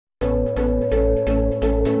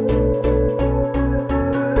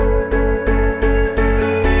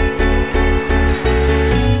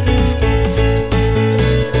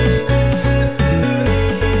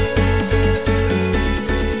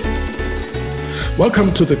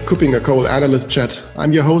Welcome to the Kuppinger-Cole Analyst Chat.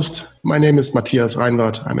 I'm your host. My name is Matthias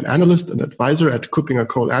Reinwarth. I'm an analyst and advisor at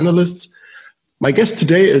Kuppinger-Cole Analysts. My guest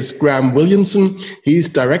today is Graham Williamson. He's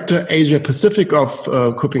Director Asia Pacific of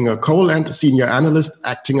Kuppinger-Cole and Senior Analyst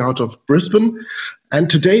acting out of Brisbane. And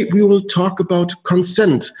today we will talk about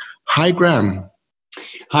consent. Hi, Graham.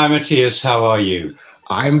 Hi, Matthias. How are you?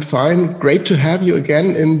 I'm fine. Great to have you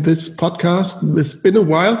again in this podcast. It's been a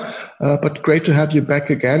while, but great to have you back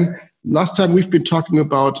again. Last time we've been talking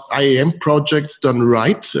about IAM projects done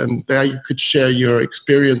right, and there you could share your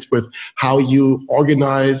experience with how you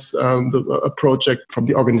organize a project from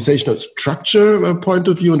the organizational structure point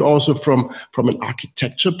of view and also from an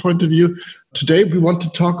architecture point of view. Today we want to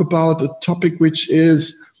talk about a topic which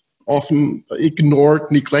is often ignored,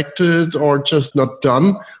 neglected, or just not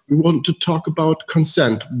done. We want to talk about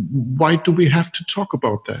consent. Why do we have to talk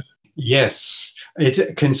about that? Yes.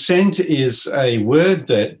 Consent is a word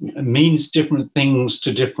that means different things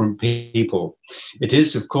to different people. It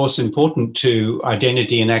is, of course, important to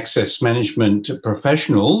identity and access management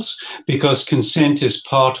professionals because consent is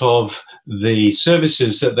part of the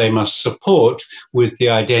services that they must support with the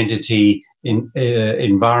identity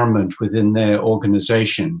environment within their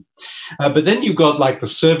organization. But then you've got like the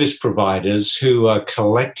service providers who are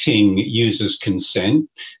collecting users' consent,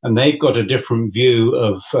 and they've got a different view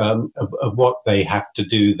of what they have to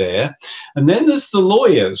do there. And then there's the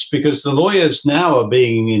lawyers, because the lawyers now are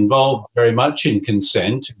being involved very much in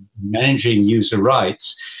consent, managing user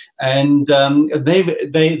rights. And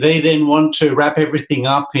they then want to wrap everything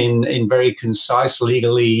up in very concise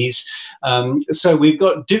legalese. So we've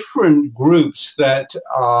got different groups that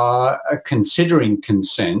are considering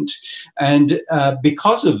consent. And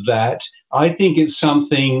because of that, I think it's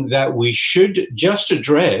something that we should just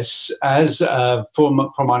address as from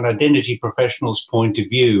an identity professional's point of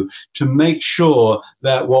view to make sure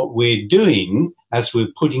that what we're doing as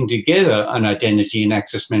we're putting together an identity and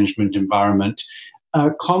access management environment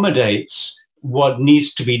accommodates what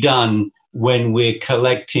needs to be done when we're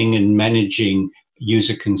collecting and managing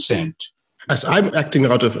user consent. As I'm acting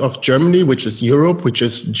out of Germany, which is Europe, which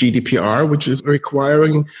is GDPR, which is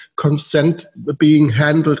requiring consent being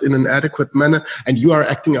handled in an adequate manner, and you are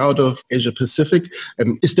acting out of Asia Pacific,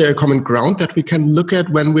 is there a common ground that we can look at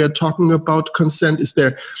when we are talking about consent? Is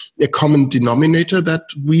there a common denominator that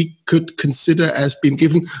we could consider as being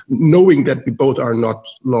given, knowing that we both are not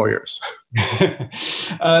lawyers?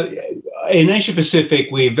 In Asia Pacific,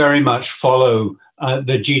 we very much follow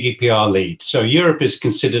the GDPR lead. So Europe is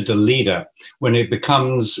considered a leader when it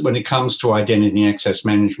comes to identity and access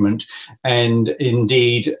management, and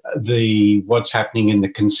indeed what's happening in the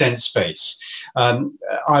consent space.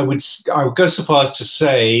 I would go so far as to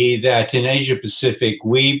say that in Asia Pacific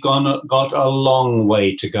we've got a long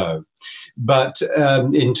way to go. But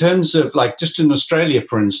in terms of like just in Australia,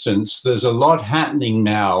 for instance, there's a lot happening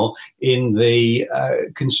now in the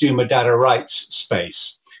consumer data rights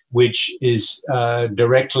space, which is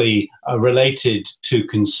directly related to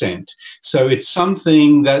consent. So it's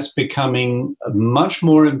something that's becoming much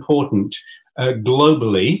more important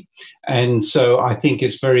globally. And so I think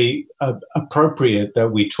it's very appropriate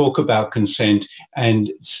that we talk about consent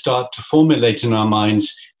and start to formulate in our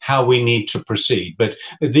minds how we need to proceed. But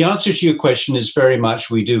the answer to your question is very much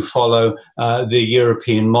we do follow the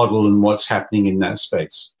European model and what's happening in that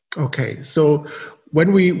space. Okay, so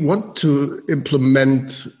when we want to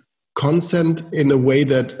implement consent in a way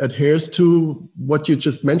that adheres to what you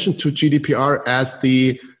just mentioned, to GDPR as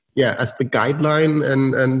the guideline,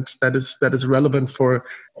 and that is relevant for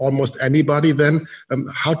almost anybody, then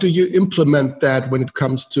how do you implement that when it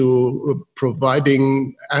comes to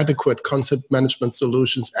providing adequate consent management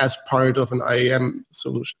solutions as part of an IAM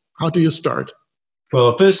solution? How do you start?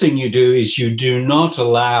 Well, the first thing you do is you do not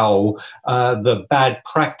allow the bad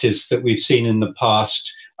practice that we've seen in the past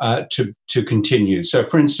to continue. So,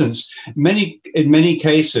 for instance, in many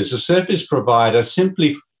cases, a service provider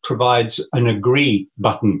simply provides an agree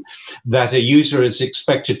button that a user is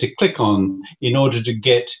expected to click on in order to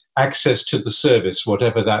get access to the service,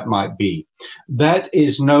 whatever that might be. That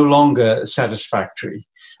is no longer satisfactory.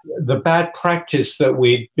 The bad practice that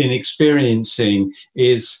we've been experiencing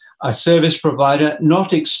is a service provider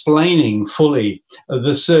not explaining fully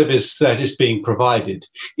the service that is being provided.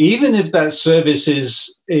 Even if that service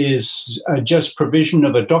is just provision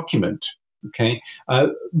of a document, okay,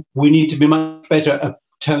 we need to be much better at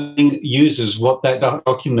telling users what that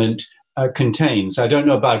document contains. I don't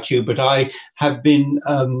know about you, but I have been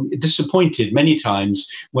disappointed many times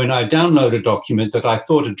when I download a document that I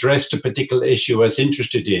thought addressed a particular issue I was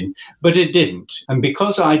interested in, but it didn't. And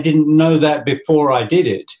because I didn't know that before I did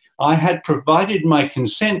it, I had provided my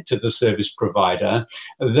consent to the service provider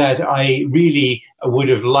that I really would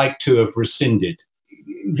have liked to have rescinded.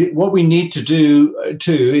 What we need to do,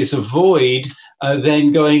 too, is avoid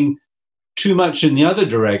then going too much in the other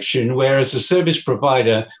direction, where as a service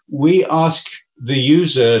provider, we ask the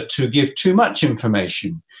user to give too much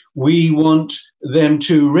information. We want them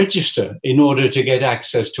to register in order to get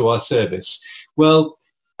access to our service. Well,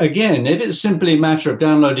 again, if it's simply a matter of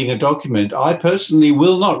downloading a document, I personally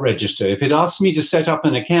will not register. If it asks me to set up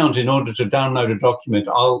an account in order to download a document,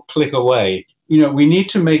 I'll click away. We need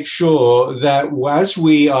to make sure that as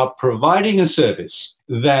we are providing a service,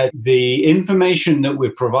 that the information that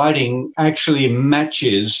we're providing actually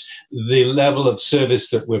matches the level of service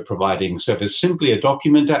that we're providing. So if it's simply a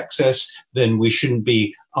document access, then we shouldn't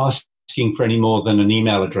be asking for any more than an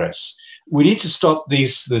email address. We need to stop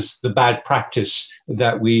the bad practice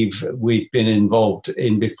that we've been involved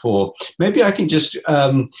in before. Maybe I can just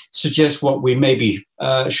suggest what we maybe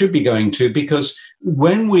should be going to, because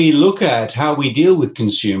when we look at how we deal with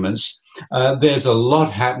consumers, there's a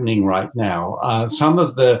lot happening right now. Some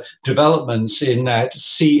of the developments in that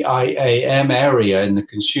CIAM area, in the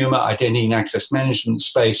consumer identity and access management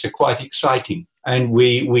space, are quite exciting. And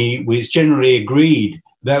we generally agreed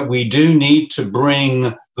that we do need to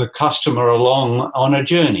bring the customer along on a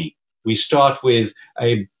journey. We start with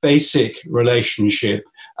a basic relationship,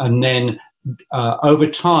 and then over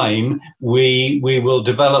time, we will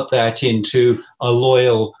develop that into a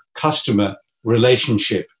loyal customer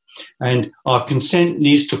relationship. And our consent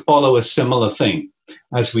needs to follow a similar thing.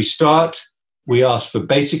 As we start, we ask for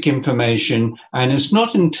basic information, and it's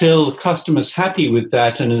not until the customer's happy with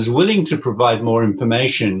that and is willing to provide more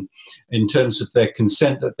information in terms of their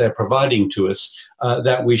consent that they're providing to us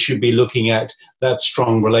that we should be looking at that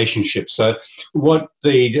strong relationship. So what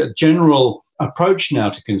the general approach now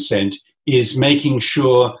to consent is making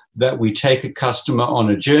sure that we take a customer on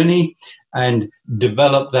a journey and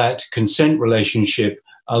develop that consent relationship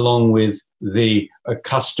along with the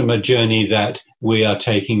customer journey that we are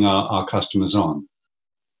taking our customers on.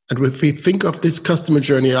 And if we think of this customer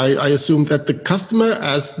journey, I assume that the customer,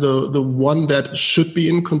 as the one that should be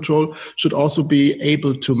in control, should also be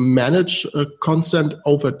able to manage consent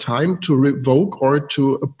over time, to revoke or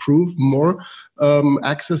to approve more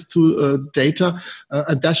access to data.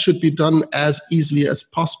 And that should be done as easily as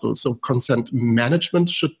possible. So consent management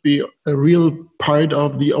should be a real part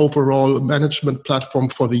of the overall management platform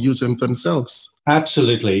for the user themselves.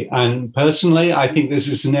 Absolutely. And personally, I think this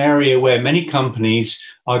is an area where many companies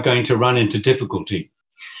are going to run into difficulty.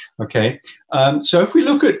 Okay. So if we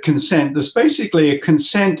look at consent, there's basically a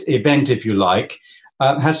consent event, if you like,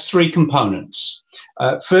 has three components.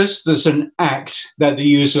 First, there's an act that the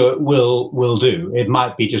user will do. It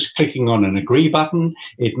might be just clicking on an agree button.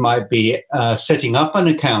 It might be setting up an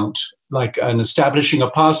account, and establishing a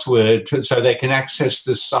password so they can access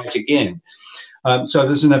this site again. So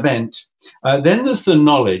there's an event. Then there's the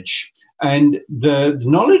knowledge. And the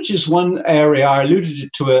knowledge is one area I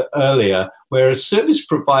alluded to it earlier, whereas service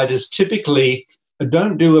providers typically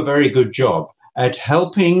don't do a very good job at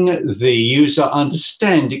helping the user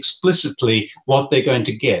understand explicitly what they're going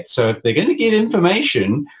to get. So if they're going to get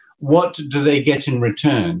information, what do they get in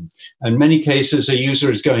return? In many cases, a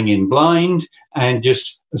user is going in blind and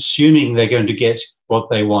just assuming they're going to get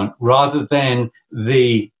what they want, rather than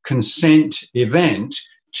the consent event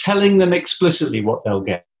telling them explicitly what they'll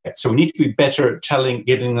get. So we need to be better at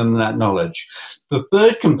giving them that knowledge. The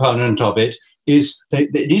third component of it is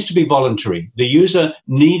that it needs to be voluntary. The user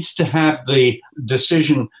needs to have the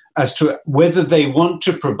decision as to whether they want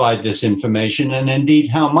to provide this information and indeed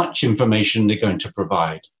how much information they're going to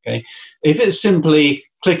provide. Okay? If it's simply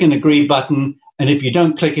click an agree button, and if you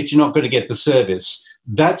don't click it, you're not going to get the service,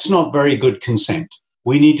 that's not very good consent.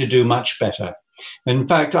 We need to do much better. In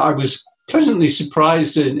fact, I was pleasantly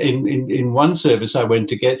surprised in one service I went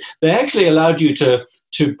to get. They actually allowed you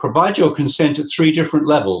to provide your consent at 3 different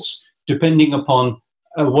levels, depending upon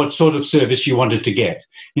what sort of service you wanted to get.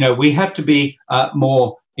 We have to be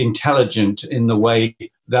more intelligent in the way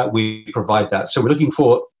that we provide that. So we're looking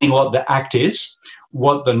for what the act is,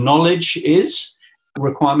 what the knowledge is,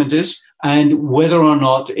 requirement is, and whether or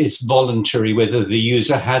not it's voluntary, whether the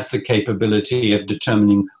user has the capability of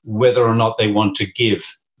determining whether or not they want to give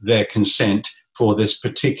their consent for this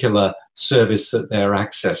particular service that they're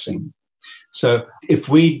accessing. So if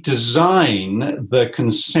we design the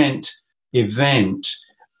consent event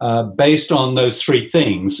based on those 3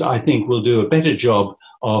 things, I think we'll do a better job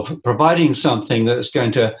of providing something that's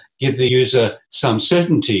going to give the user some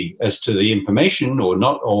certainty as to the information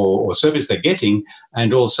or service they're getting,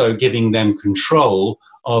 and also giving them control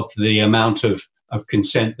of the amount of of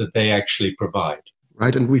consent that they actually provide.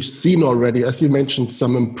 Right, and we've seen already, as you mentioned,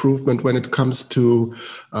 some improvement when it comes to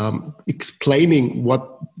explaining what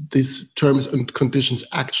these terms and conditions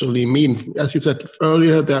actually mean. As you said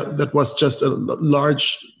earlier, that was just a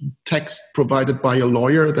large text provided by a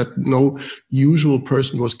lawyer that no usual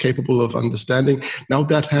person was capable of understanding. Now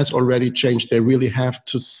that has already changed. They really have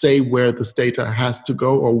to say where this data has to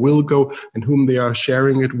go or will go and whom they are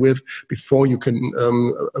sharing it with before you can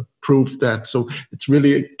approve that. So it's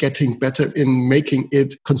really getting better in making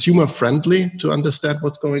it consumer friendly to understand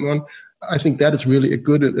what's going on. I think that is really a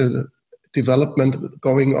good development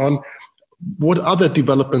going on. What other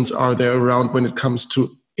developments are there around when it comes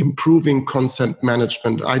to improving consent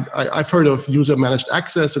management? I've heard of user managed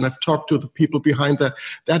access, and I've talked to the people behind that.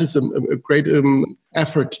 That is a great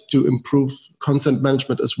effort to improve consent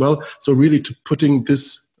management as well. So really to putting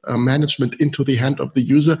this management into the hand of the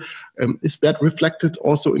user. Is that reflected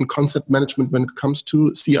also in consent management when it comes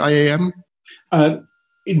to CIAM?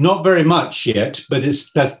 Not very much yet, but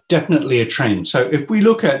that's definitely a trend. So if we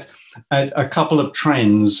look at a couple of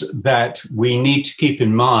trends that we need to keep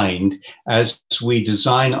in mind as we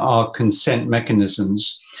design our consent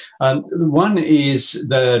mechanisms. One is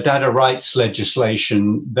the data rights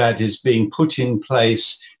legislation that is being put in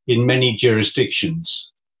place in many jurisdictions.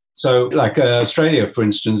 So like Australia, for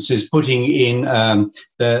instance, is putting in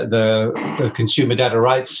the consumer data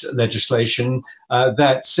rights legislation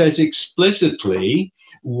that says explicitly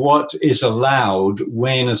what is allowed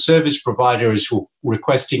when a service provider is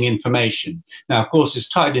requesting information. Now, of course, it's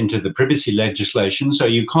tied into the privacy legislation, so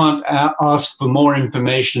you can't ask for more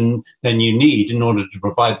information than you need in order to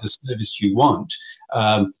provide the service you want.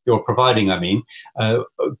 You're providing, I mean.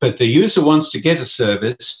 But the user wants to get a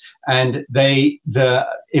service, and the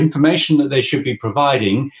information that they should be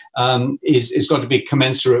providing is got to be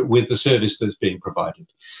commensurate with the service that's being provided.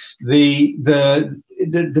 The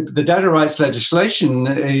data rights legislation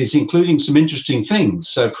is including some interesting things.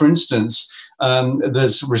 So, for instance,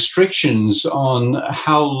 there's restrictions on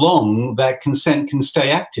how long that consent can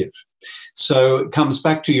stay active. So it comes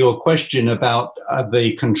back to your question about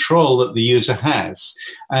the control that the user has.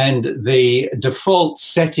 And the default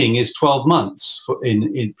setting is 12 months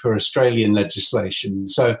for Australian legislation.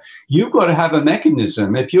 So you've got to have a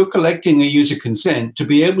mechanism, if you're collecting a user consent, to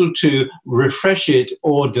be able to refresh it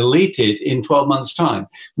or delete it in 12 months' time.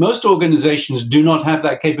 Most organizations do not have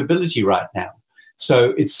that capability right now.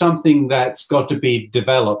 So it's something that's got to be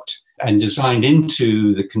developed and designed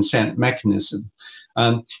into the consent mechanism.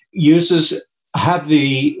 Users have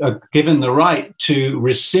given the right to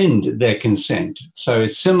rescind their consent. So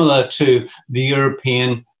it's similar to the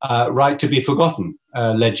European right to be forgotten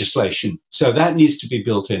legislation. So that needs to be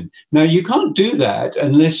built in. Now, you can't do that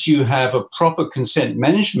unless you have a proper consent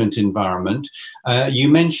management environment. You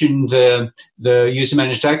mentioned the User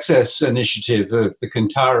Managed Access initiative, the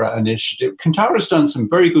Kantara initiative. Kantara's done some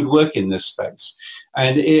very good work in this space.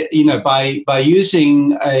 And by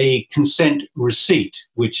using a consent receipt,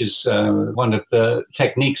 which is one of the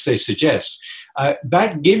techniques they suggest,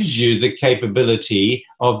 that gives you the capability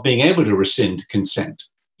of being able to rescind consent.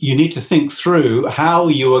 You need to think through how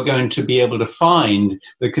you are going to be able to find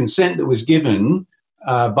the consent that was given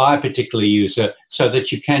by a particular user so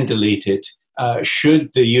that you can delete it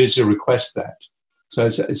should the user request that. So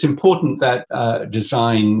it's important that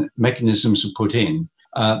design mechanisms are put in.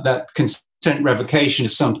 That consent revocation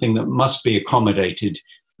is something that must be accommodated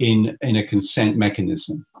in a consent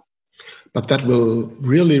mechanism. But that will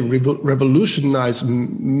really revolutionize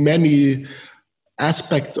many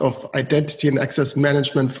aspects of identity and access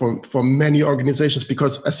management for many organizations,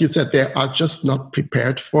 because, as you said, they are just not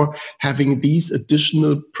prepared for having these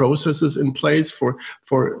additional processes in place, for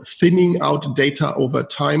thinning out data over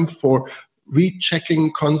time, for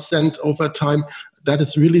rechecking consent over time. That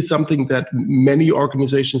is really something that many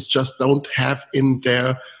organizations just don't have in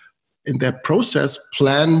their process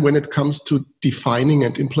plan when it comes to defining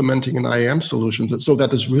and implementing an IAM solution. So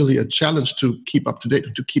that is really a challenge to keep up to date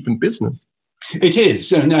and to keep in business. It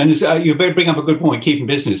is, and you bring up a good point, keeping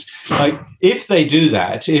business. If they do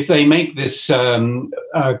that, if they make this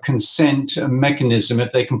consent mechanism,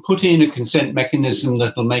 if they can put in a consent mechanism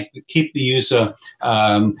that will keep the user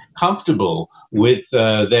comfortable with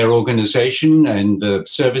their organization and the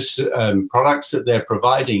service products that they're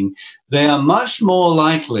providing, they are much more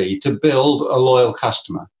likely to build a loyal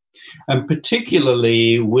customer. And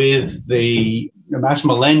particularly with as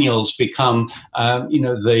millennials become,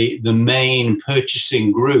 the main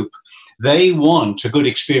purchasing group, they want a good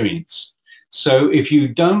experience. So if you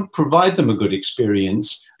don't provide them a good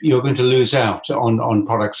experience, you're going to lose out on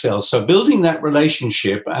product sales. So building that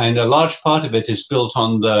relationship, and a large part of it is built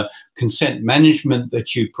on the consent management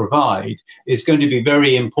that you provide, is going to be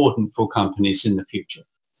very important for companies in the future.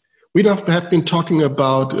 We have been talking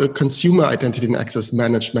about consumer identity and access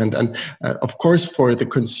management, and of course for the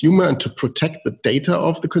consumer, and to protect the data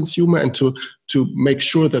of the consumer, and to make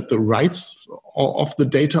sure that the rights of the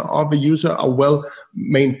data of a user are well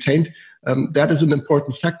maintained. That is an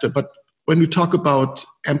important factor. But when we talk about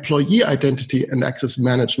employee identity and access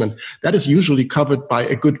management, that is usually covered by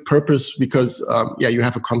a good purpose, because you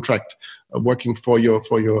have a contract working for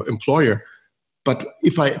your employer. But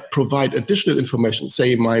if I provide additional information,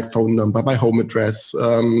 say my phone number, my home address,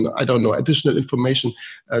 additional information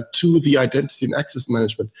to the identity and access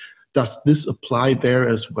management, does this apply there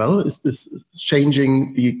as well? Is this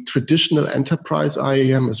changing the traditional enterprise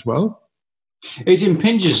IAM as well? It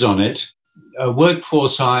impinges on it.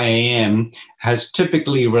 Workforce IAM has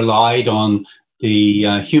typically relied on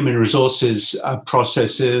the human resources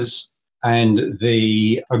processes and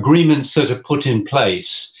the agreements that are put in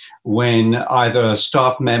place when either a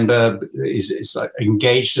staff member is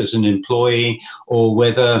engaged as an employee, or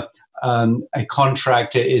whether a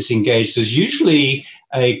contractor is engaged. There's usually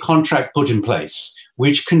a contract put in place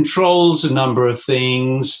which controls a number of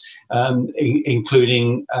things,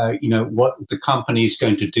 including what the company is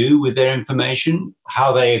going to do with their information,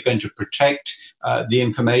 how they are going to protect the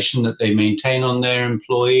information that they maintain on their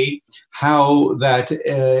employee, how that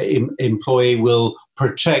employee will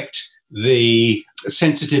protect the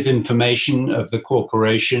sensitive information of the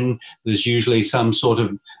corporation. There's usually some sort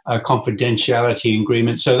of confidentiality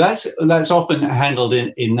agreement. So that's often handled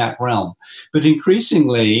in that realm. But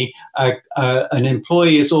increasingly, an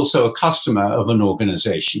employee is also a customer of an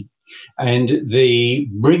organization. And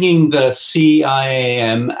bringing the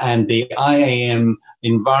CIAM and the IAM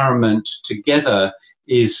environment together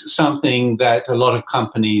is something that a lot of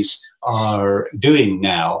companies are doing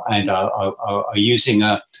now, and are using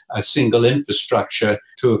a single infrastructure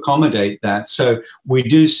to accommodate that. So we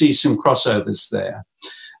do see some crossovers there.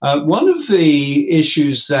 One of the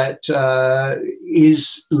issues that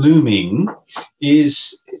is looming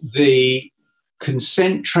is the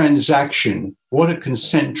consent transaction, what a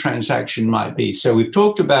consent transaction might be. So we've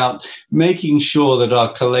talked about making sure that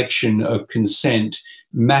our collection of consent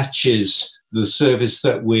matches the service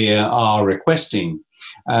that we are requesting,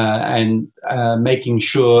 and making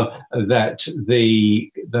sure that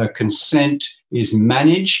the consent is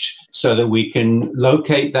managed so that we can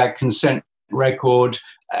locate that consent record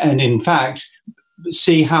and, in fact,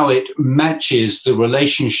 see how it matches the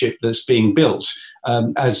relationship that's being built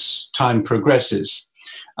as time progresses.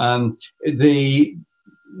 The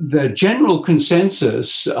general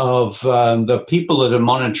consensus of the people that are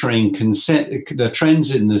monitoring the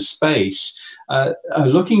trends in this space are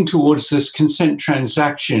looking towards this consent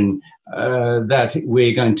transaction that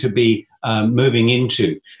we're going to be moving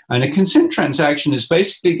into. And a consent transaction is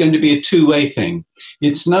basically going to be a two-way thing.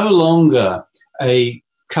 It's no longer a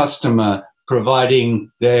customer providing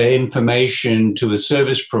their information to a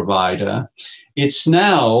service provider. It's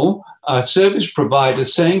now a service provider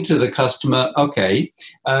saying to the customer, okay,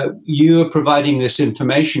 you are providing this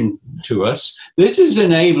information to us. This is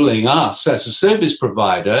enabling us as a service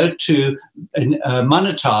provider to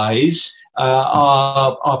monetize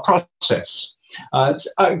our process.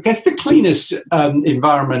 I guess the cleanest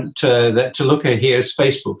environment to look at here is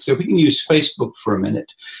Facebook. So if we can use Facebook for a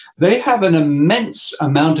minute. They have an immense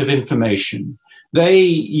amount of information they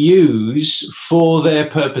use for their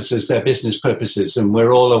purposes, their business purposes. And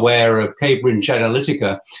we're all aware of Cambridge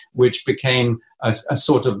Analytica, which became a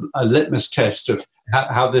sort of a litmus test of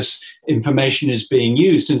how this information is being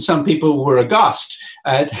used. And some people were aghast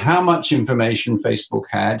at how much information Facebook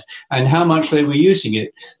had and how much they were using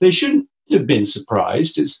it. They shouldn't have been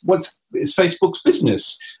surprised. It's Facebook's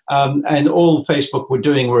business. And all Facebook were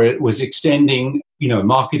doing was extending,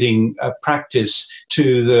 marketing practice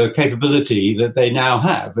to the capability that they now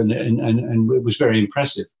have, and it was very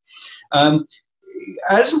impressive.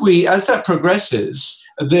 As that progresses,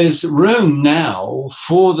 there's room now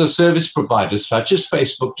for the service providers such as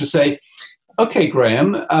Facebook to say, okay,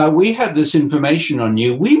 Graham, we have this information on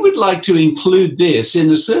you. We would like to include this in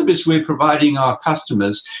the service we're providing our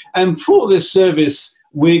customers. And for this service,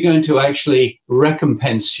 we're going to actually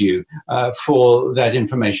recompense you for that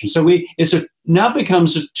information. So now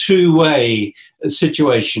becomes a two-way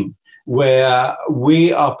situation where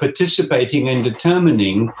we are participating in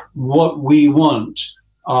determining what we want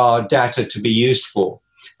our data to be used for.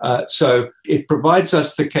 So it provides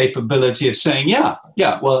us the capability of saying,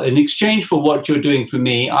 well, in exchange for what you're doing for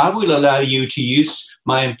me, I will allow you to use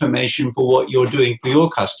my information for what you're doing for your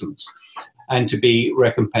customers and to be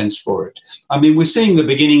recompensed for it. I mean, we're seeing the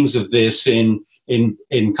beginnings of this in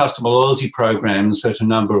customer loyalty programs that a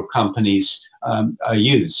number of companies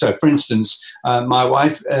use. So, for instance, my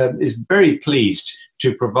wife is very pleased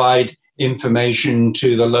to provide information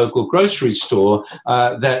to the local grocery store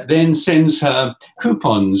that then sends her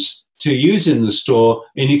coupons to use in the store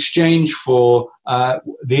in exchange for the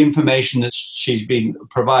information that she's been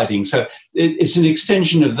providing. So it's an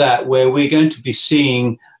extension of that where we're going to be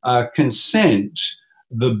seeing consent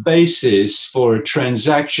the basis for a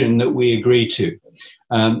transaction that we agree to.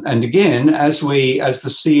 And again, as the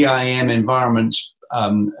CIM environments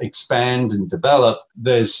expand and develop,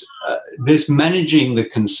 there's managing the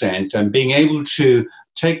consent and being able to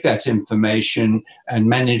take that information and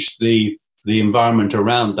manage the environment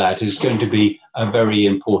around that is going to be very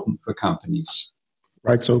important for companies.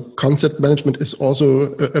 Right. So concept management is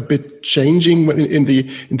also a bit changing in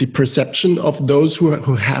the perception of those who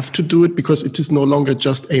have to do it, because it is no longer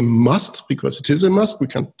just a must, because it is a must. We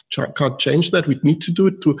can't change that. We need to do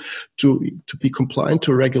it to be compliant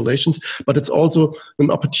to regulations, but it's also an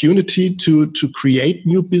opportunity to create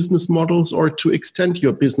new business models or to extend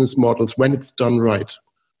your business models when it's done right.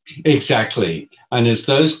 Exactly. And it's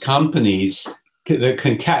those companies that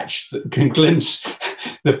can glimpse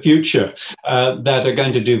the future that are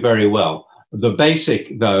going to do very well. The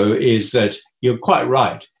basic, though, is that you're quite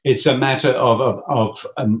right. It's a matter of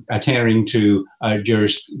adhering to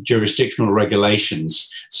jurisdictional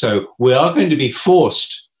regulations. So we are going to be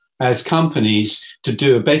forced as companies to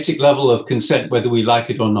do a basic level of consent, whether we like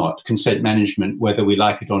it or not, consent management, whether we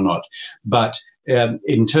like it or not. But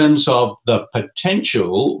in terms of the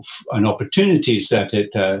potential and opportunities that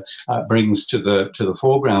it brings to the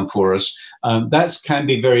foreground for us, that can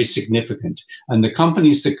be very significant. And the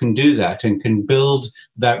companies that can do that and can build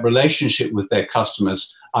that relationship with their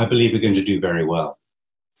customers, I believe, are going to do very well.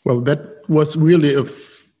 Well, that was really a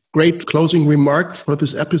great closing remark for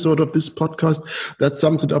this episode of this podcast. That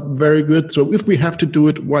sums it up very good. So if we have to do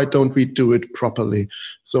it, why don't we do it properly?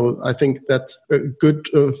 So I think that's a good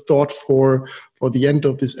thought for the end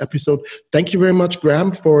of this episode. Thank you very much,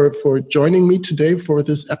 Graham, for joining me today for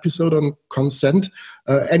this episode on consent.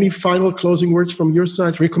 Any final closing words from your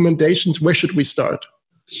side? Recommendations? Where should we start?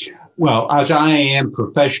 Well, as IAM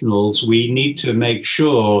professionals, we need to make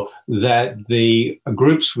sure that the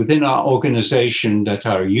groups within our organization that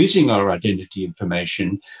are using our identity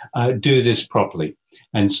information do this properly.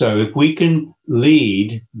 And so if we can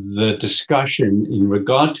lead the discussion in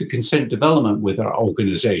regard to consent development with our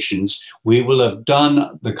organizations, we will have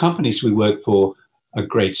done the companies we work for a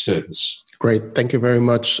great service. Great. Thank you very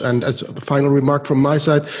much. And as a final remark from my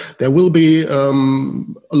side, there will be a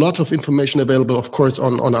lot of information available, of course,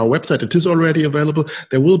 on our website. It is already available.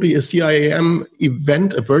 There will be a CIAM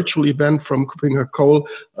event, a virtual event from Copenhagen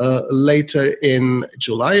later in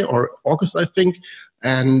July or August, I think.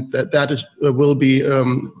 And that will be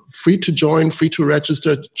free to join, free to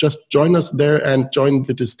register. Just join us there and join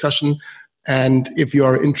the discussion. And if you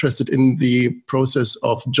are interested in the process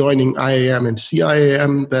of joining IAM and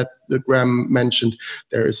CIAM that Graham mentioned,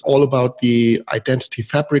 there is all about the identity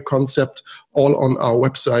fabric concept, all on our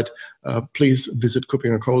website. Please visit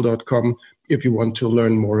copenhagen.com if you want to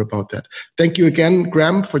learn more about that. Thank you again,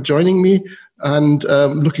 Graham, for joining me, and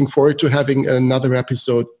looking forward to having another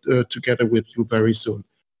episode together with you very soon.